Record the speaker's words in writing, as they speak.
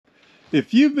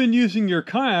If you've been using your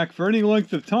kayak for any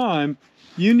length of time,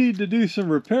 you need to do some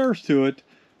repairs to it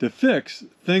to fix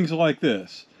things like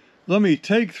this. Let me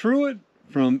take through it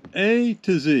from A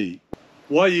to Z.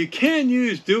 While you can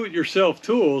use do-it-yourself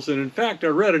tools, and in fact I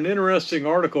read an interesting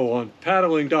article on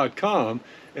paddling.com,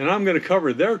 and I'm going to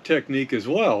cover their technique as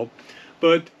well,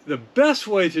 but the best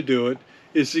way to do it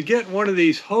is to get one of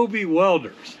these Hobie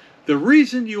welders. The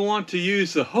reason you want to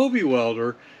use the Hobie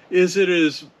welder is it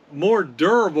is more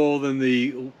durable than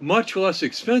the much less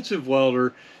expensive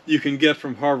welder you can get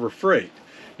from Harbor Freight.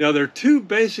 Now there are two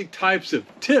basic types of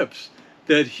tips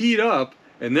that heat up,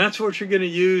 and that's what you're going to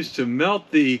use to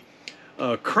melt the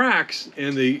cracks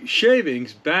and the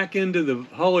shavings back into the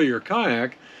hull of your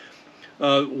kayak.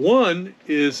 One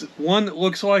is one that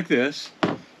looks like this,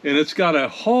 and it's got a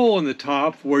hole in the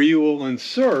top where you will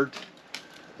insert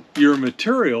your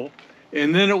material,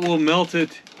 and then it will melt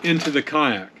it into the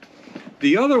kayak.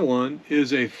 The other one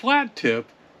is a flat tip,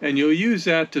 and you'll use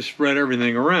that to spread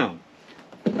everything around.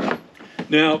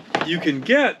 Now, you can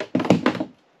get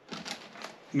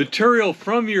material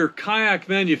from your kayak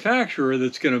manufacturer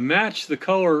that's going to match the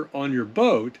color on your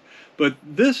boat, but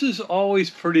this is always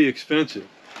pretty expensive.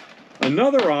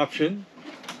 Another option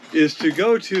is to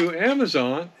go to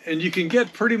Amazon, and you can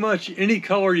get pretty much any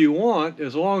color you want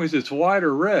as long as it's white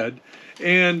or red,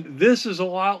 and this is a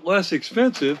lot less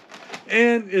expensive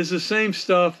and is the same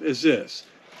stuff as this.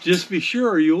 Just be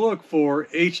sure you look for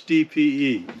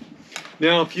HDPE.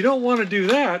 Now, if you don't want to do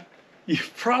that,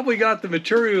 you've probably got the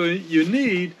material you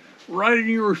need right in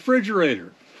your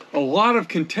refrigerator. A lot of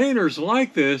containers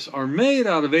like this are made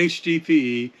out of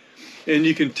HDPE, and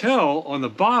you can tell on the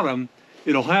bottom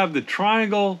it'll have the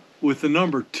triangle with the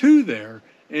number 2 there,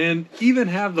 and even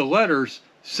have the letters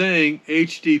saying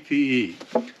HDPE.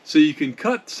 So you can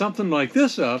cut something like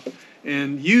this up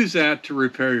and use that to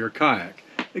repair your kayak.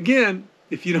 Again,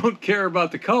 if you don't care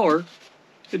about the color,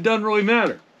 it doesn't really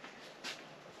matter.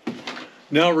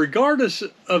 Now, regardless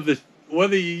of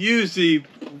whether you use the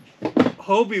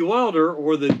Hobie welder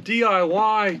or the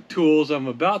DIY tools I'm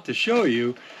about to show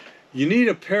you, you need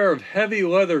a pair of heavy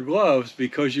leather gloves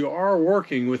because you are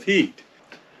working with heat.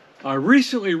 I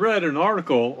recently read an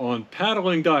article on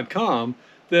paddling.com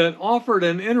that offered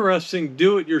an interesting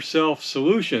do-it-yourself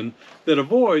solution that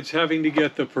avoids having to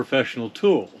get the professional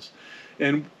tools.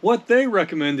 And what they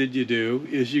recommended you do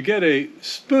is you get a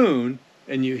spoon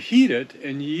and you heat it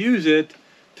and you use it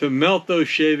to melt those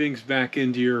shavings back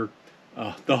into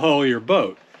the hull of your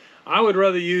boat. I would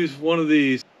rather use one of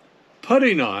these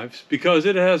putty knives because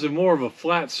it has more of a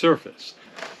flat surface.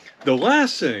 The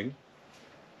last thing,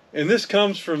 and this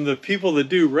comes from the people that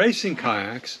do racing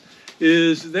kayaks,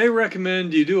 is they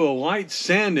recommend you do a light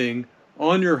sanding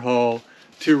on your hull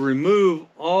to remove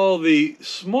all the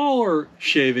smaller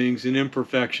shavings and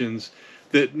imperfections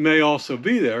that may also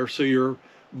be there, so your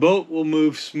boat will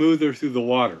move smoother through the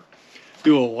water.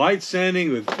 Do a light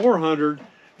sanding with 400,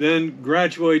 then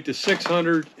graduate to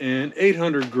 600 and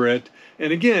 800 grit.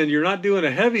 And again, you're not doing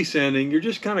a heavy sanding, you're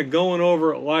just kind of going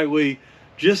over it lightly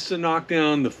just to knock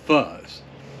down the fuzz.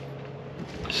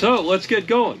 So let's get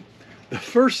going. The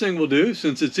first thing we'll do,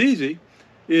 since it's easy,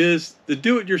 is the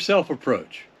do-it-yourself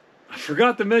approach. I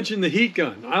forgot to mention the heat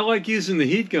gun. I like using the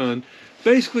heat gun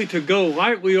basically to go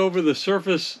lightly over the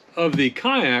surface of the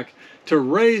kayak to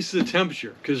raise the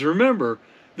temperature. Because remember,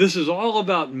 this is all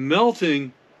about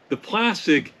melting the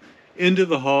plastic into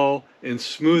the hull and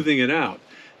smoothing it out.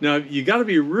 Now, you got to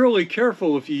be really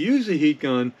careful if you use a heat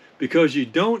gun because you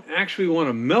don't actually want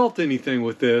to melt anything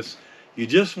with this. You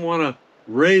just want to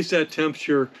raise that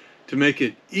temperature to make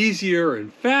it easier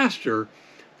and faster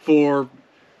for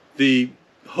the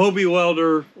Hobie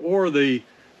welder or the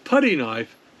putty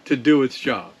knife to do its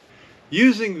job.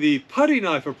 Using the putty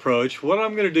knife approach, what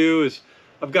I'm going to do is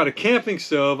I've got a camping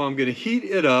stove. I'm going to heat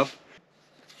it up.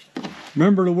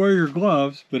 Remember to wear your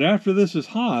gloves, but after this is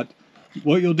hot,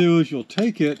 what you'll do is you'll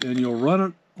take it and you'll run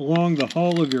it along the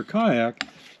hull of your kayak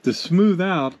to smooth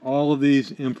out all of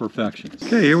these imperfections.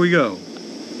 Okay, here we go.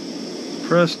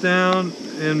 Press down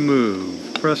and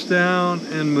move. Press down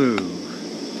and move.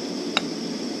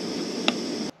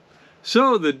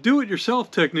 So the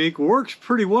do-it-yourself technique works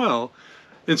pretty well.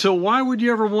 And so why would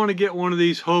you ever want to get one of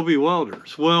these Hobie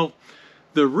welders? Well,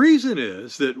 the reason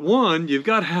is that one, you've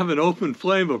got to have an open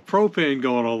flame of propane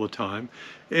going all the time.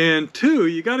 And two,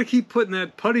 you got to keep putting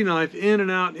that putty knife in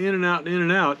and out, in and out, in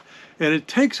and out. And it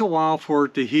takes a while for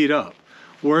it to heat up.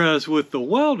 Whereas with the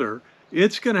welder,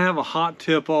 it's going to have a hot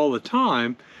tip all the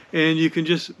time, and you can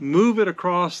just move it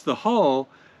across the hull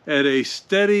at a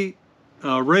steady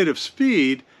rate of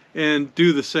speed and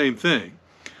do the same thing.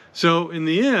 So in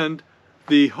the end,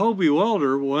 the Hobie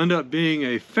welder will end up being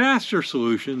a faster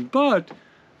solution, but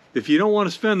if you don't want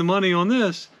to spend the money on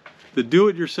this, the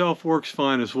do-it-yourself works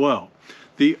fine as well.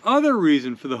 The other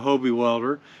reason for the Hobie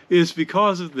welder is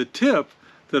because of the tip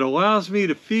that allows me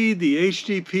to feed the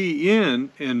HDP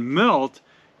in and melt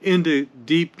into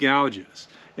deep gouges.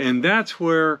 And that's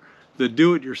where the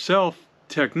do-it-yourself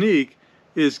technique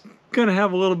is going to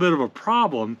have a little bit of a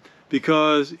problem,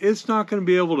 because it's not going to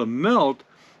be able to melt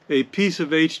a piece of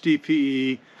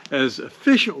HDPE as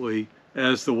efficiently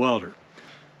as the welder.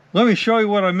 Let me show you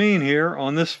what I mean here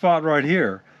on this spot right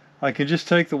here. I can just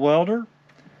take the welder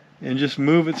and just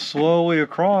move it slowly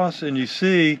across, and you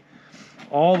see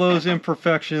all those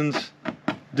imperfections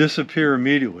disappear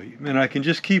immediately. And I can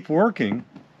just keep working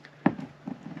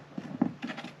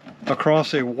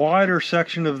across a wider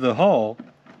section of the hull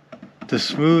to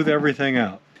smooth everything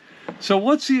out. So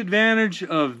what's the advantage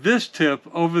of this tip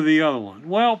over the other one?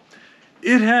 Well,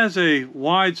 it has a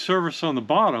wide surface on the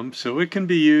bottom, so it can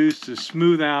be used to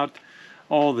smooth out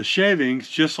all the shavings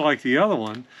just like the other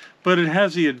one, but it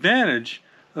has the advantage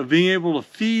of being able to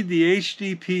feed the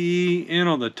HDPE in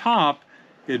on the top.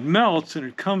 It melts and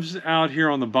it comes out here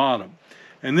on the bottom.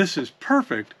 And this is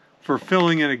perfect for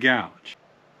filling in a gouge.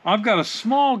 I've got a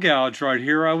small gouge right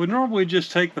here. I would normally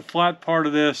just take the flat part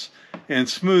of this and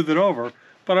smooth it over,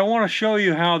 but I want to show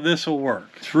you how this will work.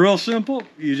 It's real simple.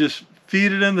 You just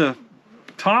feed it in the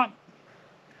top,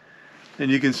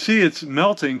 and you can see it's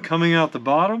melting coming out the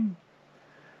bottom.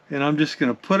 And I'm just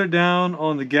going to put it down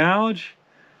on the gouge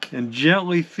and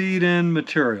gently feed in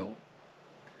material.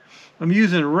 I'm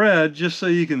using red just so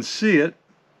you can see it.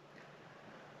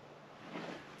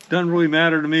 Doesn't really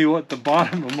matter to me what the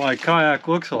bottom of my kayak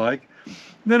looks like.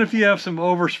 Then if you have some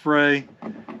overspray,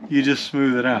 you just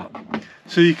smooth it out.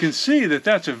 So you can see that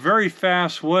that's a very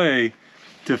fast way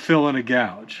to fill in a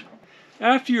gouge.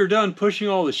 After you're done pushing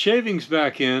all the shavings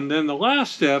back in, then the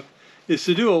last step is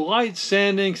to do a light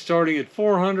sanding starting at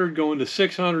 400 going to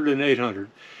 600 and 800.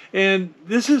 And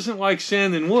this isn't like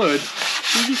sanding wood.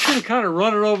 You're just going to kind of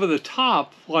run it over the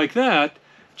top like that,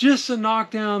 just to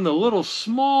knock down the little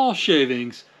small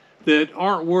shavings that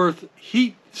aren't worth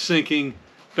heat sinking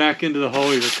back into the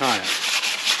hull of your kayak.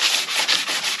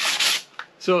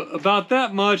 So about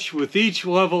that much with each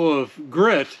level of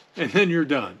grit, and then you're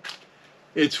done.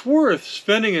 It's worth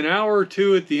spending an hour or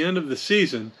two at the end of the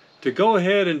season to go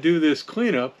ahead and do this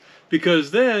cleanup,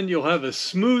 because then you'll have a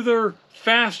smoother,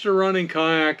 faster running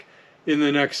kayak in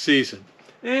the next season.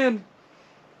 And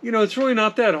you know, it's really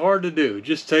not that hard to do.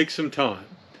 Just take some time.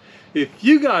 If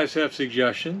you guys have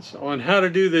suggestions on how to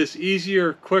do this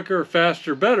easier, quicker,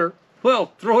 faster, better,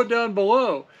 well, throw it down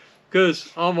below,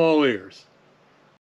 because I'm all ears.